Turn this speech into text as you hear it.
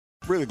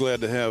Really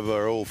glad to have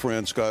our old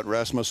friend Scott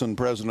Rasmussen,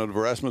 president of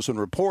Rasmussen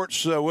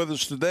Reports, with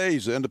us today.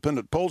 He's an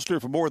independent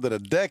pollster for more than a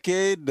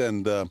decade,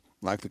 and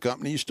like the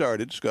company he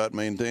started, Scott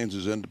maintains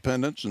his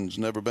independence and has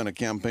never been a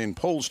campaign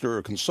pollster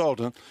or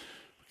consultant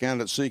for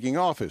candidates seeking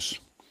office.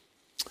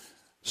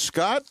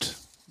 Scott,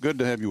 good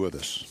to have you with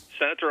us.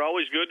 Senator,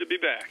 always good to be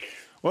back.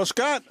 Well,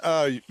 Scott,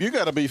 you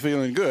got to be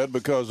feeling good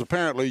because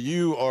apparently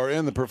you are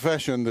in the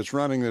profession that's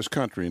running this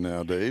country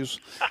nowadays.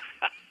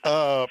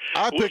 I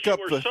pick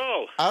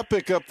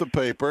up the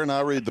paper and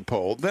I read the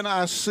poll. Then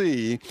I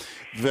see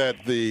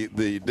that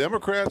the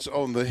Democrats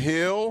on the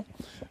Hill,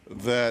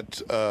 that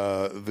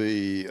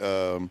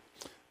the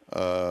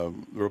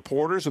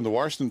reporters in the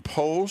Washington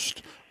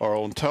Post are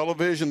on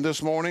television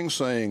this morning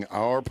saying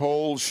our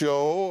polls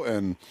show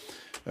and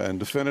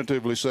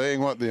definitively saying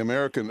what the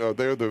American,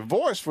 they're the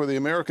voice for the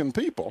American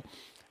people.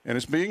 And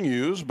it's being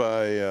used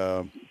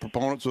by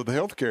proponents of the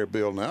health care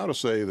bill now to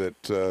say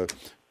that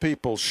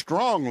people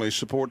strongly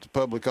support the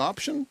public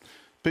option.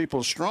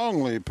 People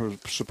strongly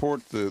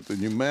support the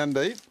new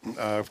mandate.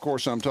 Of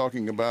course, I'm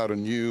talking about a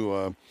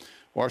new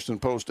Washington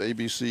Post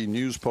ABC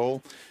News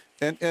poll.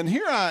 And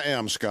here I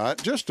am,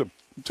 Scott, just a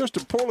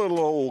poor little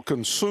old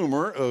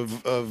consumer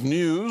of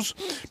news,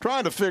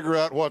 trying to figure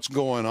out what's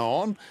going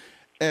on.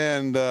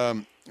 And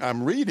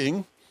I'm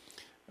reading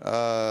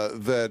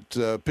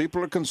that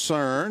people are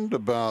concerned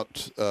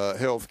about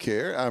health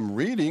care. I'm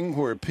reading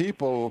where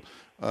people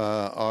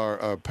are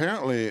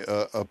apparently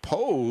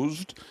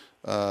opposed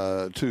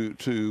to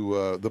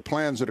the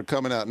plans that are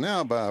coming out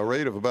now by a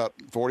rate of about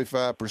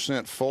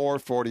 45% for,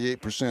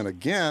 48%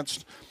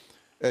 against.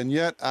 And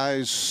yet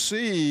I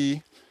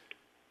see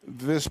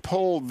this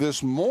poll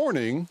this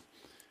morning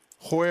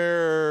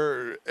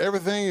where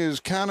everything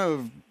is kind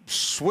of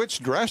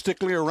switched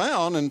drastically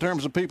around in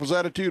terms of people's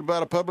attitude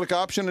about a public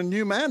option and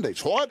new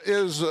mandates. What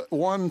is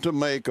one to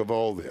make of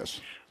all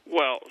this?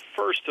 Well,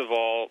 first of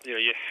all,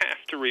 you have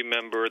to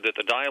remember that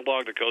the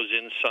dialogue that goes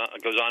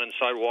on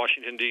inside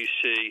Washington,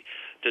 D.C.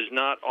 does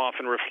not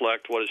often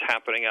reflect what is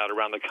happening out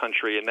around the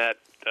country, and that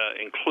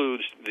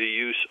includes the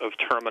use of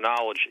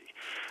terminology.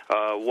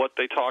 What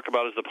they talk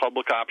about as the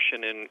public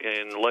option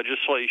in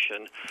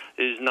legislation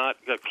is not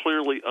a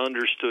clearly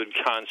understood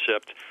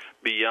concept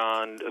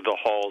beyond the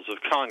halls of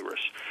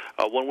Congress.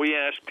 When we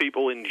ask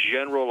people in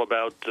general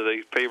about do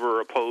they favor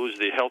or oppose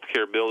the health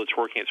care bill that's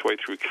working its way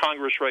through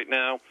Congress right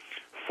now,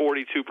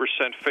 42%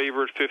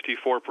 favored,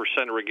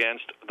 54% are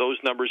against. Those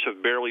numbers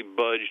have barely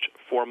budged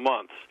for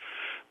months.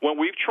 When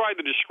we've tried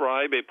to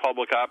describe a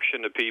public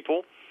option to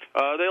people,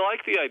 they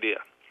like the idea.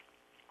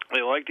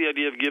 They like the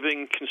idea of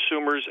giving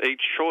consumers a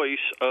choice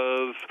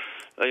of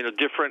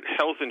different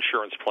health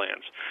insurance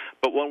plans.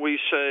 But when we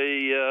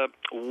say,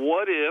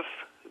 what if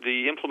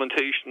the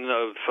implementation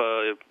of,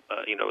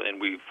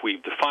 and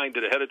we've defined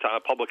it ahead of time, a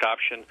public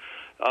option,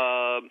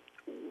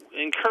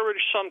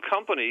 encourage some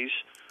companies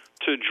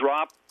to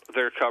drop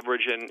their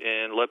coverage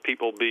and let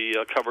people be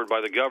covered by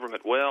the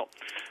government. Well,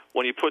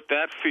 when you put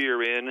that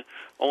fear in,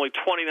 only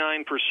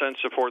 29%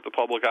 support the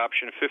public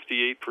option,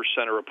 58%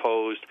 are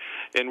opposed.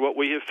 And what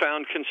we have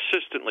found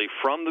consistently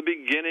from the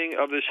beginning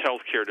of this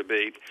health care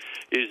debate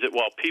is that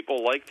while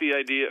people like the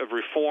idea of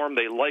reform,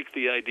 they like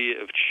the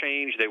idea of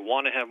change, they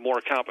want to have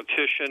more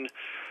competition,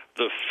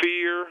 the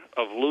fear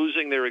of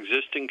losing their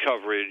existing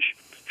coverage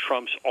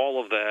trumps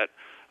all of that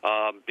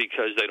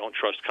because they don't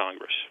trust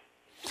Congress.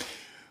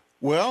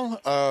 Well,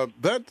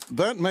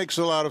 that makes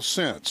a lot of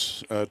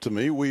sense to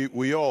me.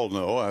 We all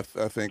know, I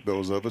think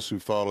those of us who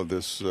follow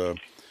this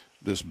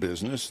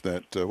business,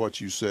 that what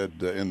you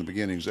said in the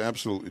beginning is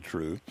absolutely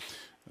true.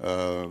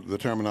 The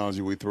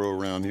terminology we throw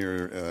around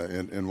here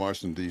in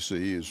Washington,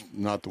 D.C. is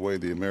not the way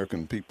the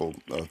American people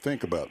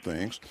think about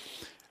things.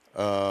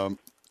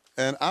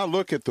 And I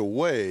look at the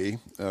way,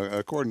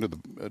 according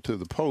to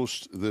the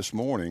Post this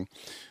morning,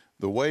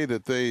 the way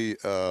that they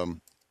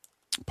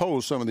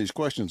pose some of these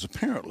questions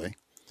apparently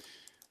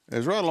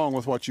is right along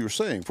with what you were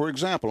saying. For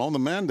example, on the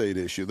mandate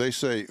issue, they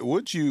say,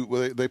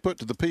 they put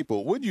to the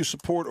people, would you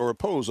support or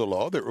oppose a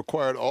law that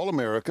required all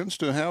Americans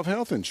to have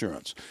health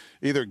insurance,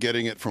 either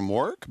getting it from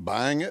work,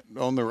 buying it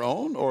on their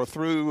own, or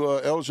through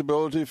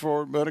eligibility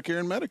for Medicare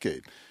and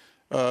Medicaid?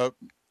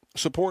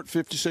 Support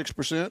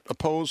 56%,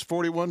 oppose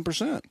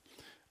 41%.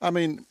 I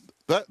mean,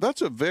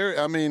 that's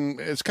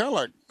it's kind of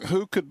like,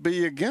 who could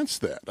be against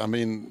that? I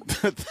mean,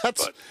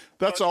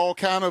 that's all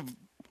kind of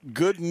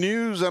good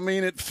news. I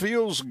mean, it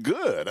feels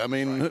good. I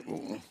mean,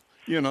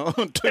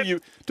 until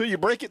you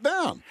break it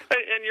down.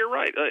 And you're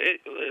right.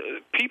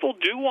 People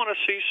do want to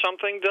see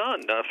something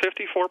done.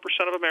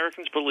 54% of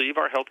Americans believe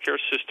our healthcare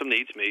system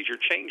needs major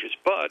changes.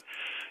 But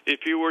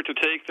if you were to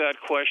take that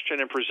question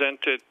and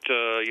present it,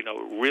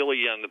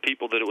 really on the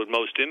people that it would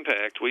most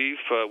impact, we've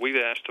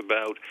asked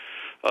about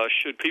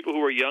should people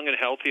who are young and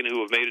healthy and who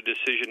have made a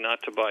decision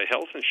not to buy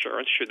health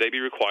insurance, should they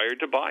be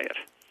required to buy it?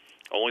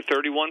 Only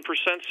 31%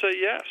 say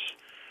yes.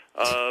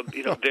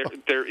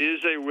 There is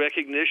a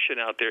recognition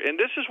out there, and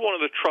this is one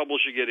of the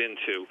troubles you get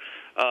into.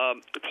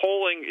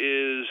 Polling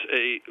is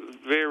a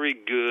very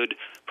good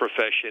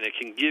profession. It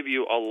can give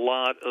you a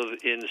lot of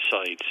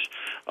insights,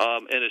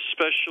 and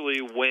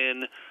especially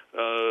when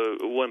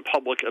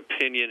public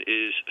opinion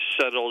is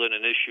settled and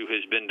an issue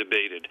has been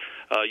debated.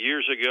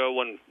 Years ago,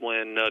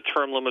 when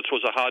term limits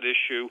was a hot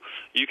issue,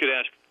 you could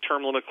ask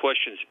term limit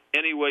questions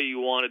any way you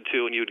wanted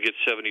to, and you'd get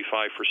 75%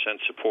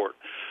 support.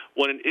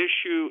 When an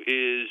issue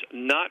is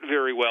not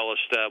very well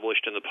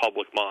established in the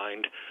public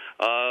mind,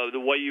 the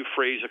way you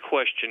phrase a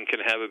question can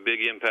have a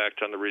big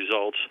impact on the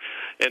results.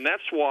 And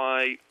that's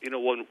why,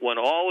 when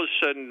all is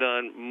said and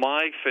done,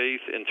 my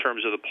faith in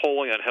terms of the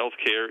polling on health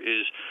care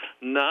is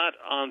not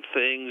on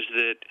things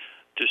that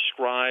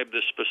describe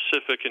the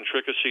specific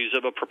intricacies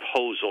of a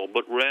proposal,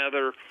 but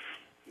rather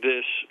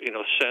this,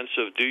 sense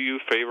of, do you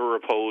favor or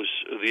oppose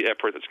the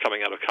effort that's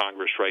coming out of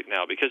Congress right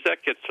now? Because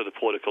that gets to the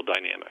political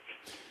dynamic.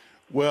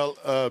 Well,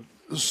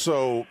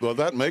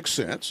 that makes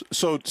sense.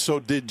 So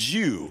did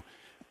you,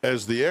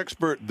 as the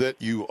expert that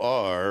you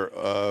are,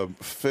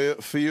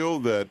 feel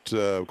that?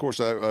 Of course,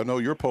 I know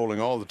you're polling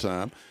all the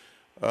time,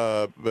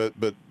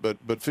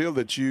 but feel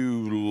that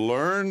you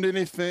learned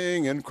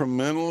anything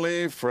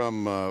incrementally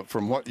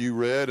from what you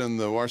read in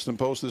the Washington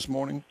Post this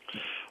morning?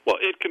 Well,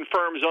 it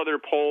confirms other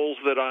polls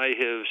that I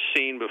have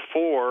seen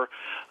before,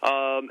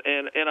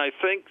 and I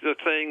think the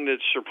thing that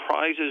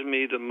surprises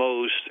me the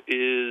most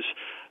is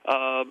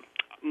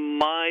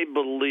my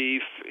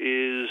belief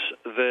is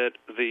that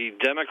the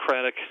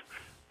Democratic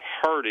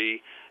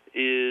Party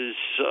is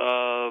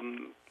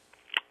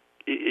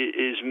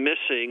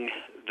missing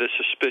the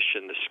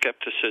suspicion, the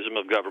skepticism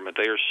of government.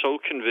 They are so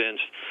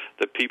convinced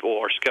that people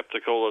are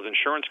skeptical of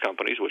insurance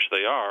companies, which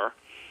they are,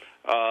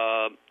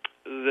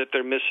 that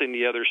they're missing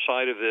the other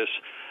side of this.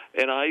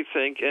 And I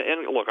think,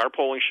 and look, our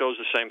polling shows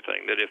the same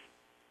thing, that if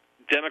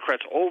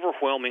Democrats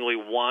overwhelmingly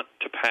want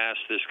to pass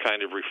this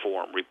kind of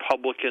reform,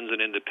 Republicans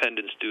and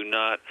independents do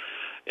not.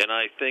 And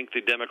I think the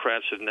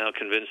Democrats have now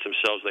convinced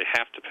themselves they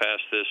have to pass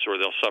this or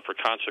they'll suffer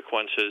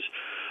consequences.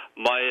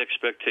 My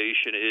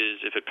expectation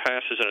is if it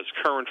passes in its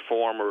current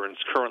form or in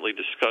its currently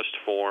discussed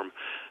form,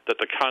 that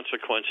the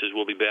consequences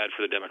will be bad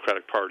for the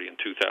Democratic Party in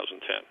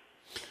 2010.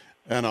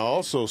 And I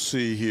also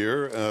see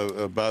here,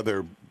 by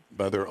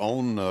their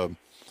own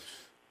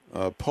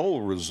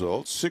poll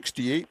results,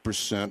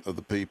 68% of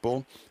the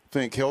people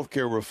think health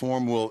care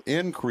reform will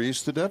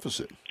increase the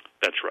deficit.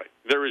 That's right.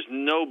 There is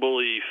no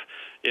belief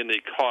in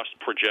the cost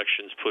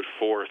projections put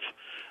forth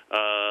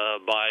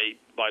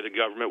by the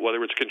government,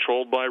 whether it's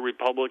controlled by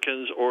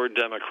Republicans or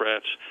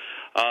Democrats.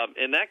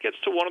 And that gets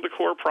to one of the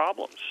core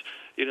problems.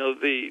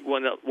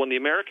 When the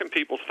American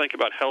people think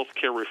about health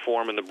care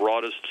reform in the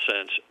broadest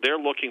sense, they're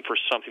looking for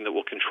something that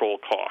will control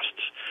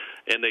costs.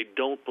 And they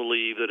don't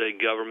believe that a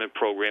government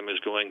program is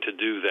going to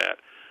do that.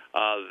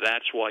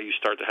 That's why you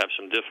start to have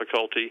some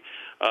difficulty.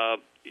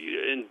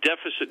 And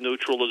deficit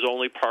neutral is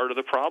only part of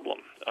the problem.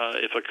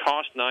 If it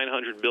costs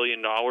 $900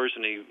 billion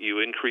and you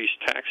increase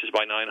taxes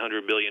by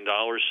 $900 billion,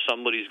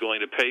 somebody's going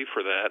to pay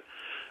for that.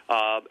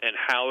 And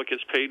how it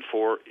gets paid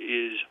for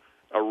is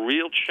a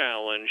real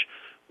challenge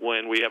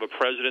when we have a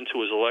president who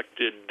was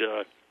elected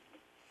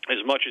as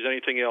much as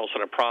anything else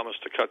on a promise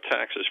to cut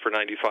taxes for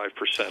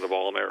 95% of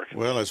all Americans.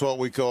 Well, it's what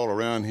we call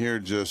around here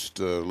just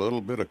a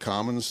little bit of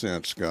common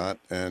sense, Scott,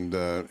 and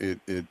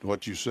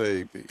what you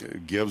say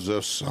gives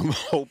us some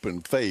hope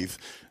and faith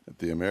that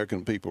the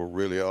American people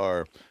really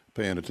are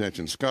paying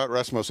attention. Scott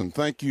Rasmussen,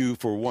 thank you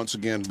for once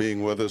again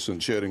being with us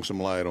and shedding some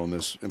light on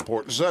this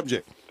important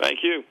subject. Thank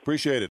you. Appreciate it.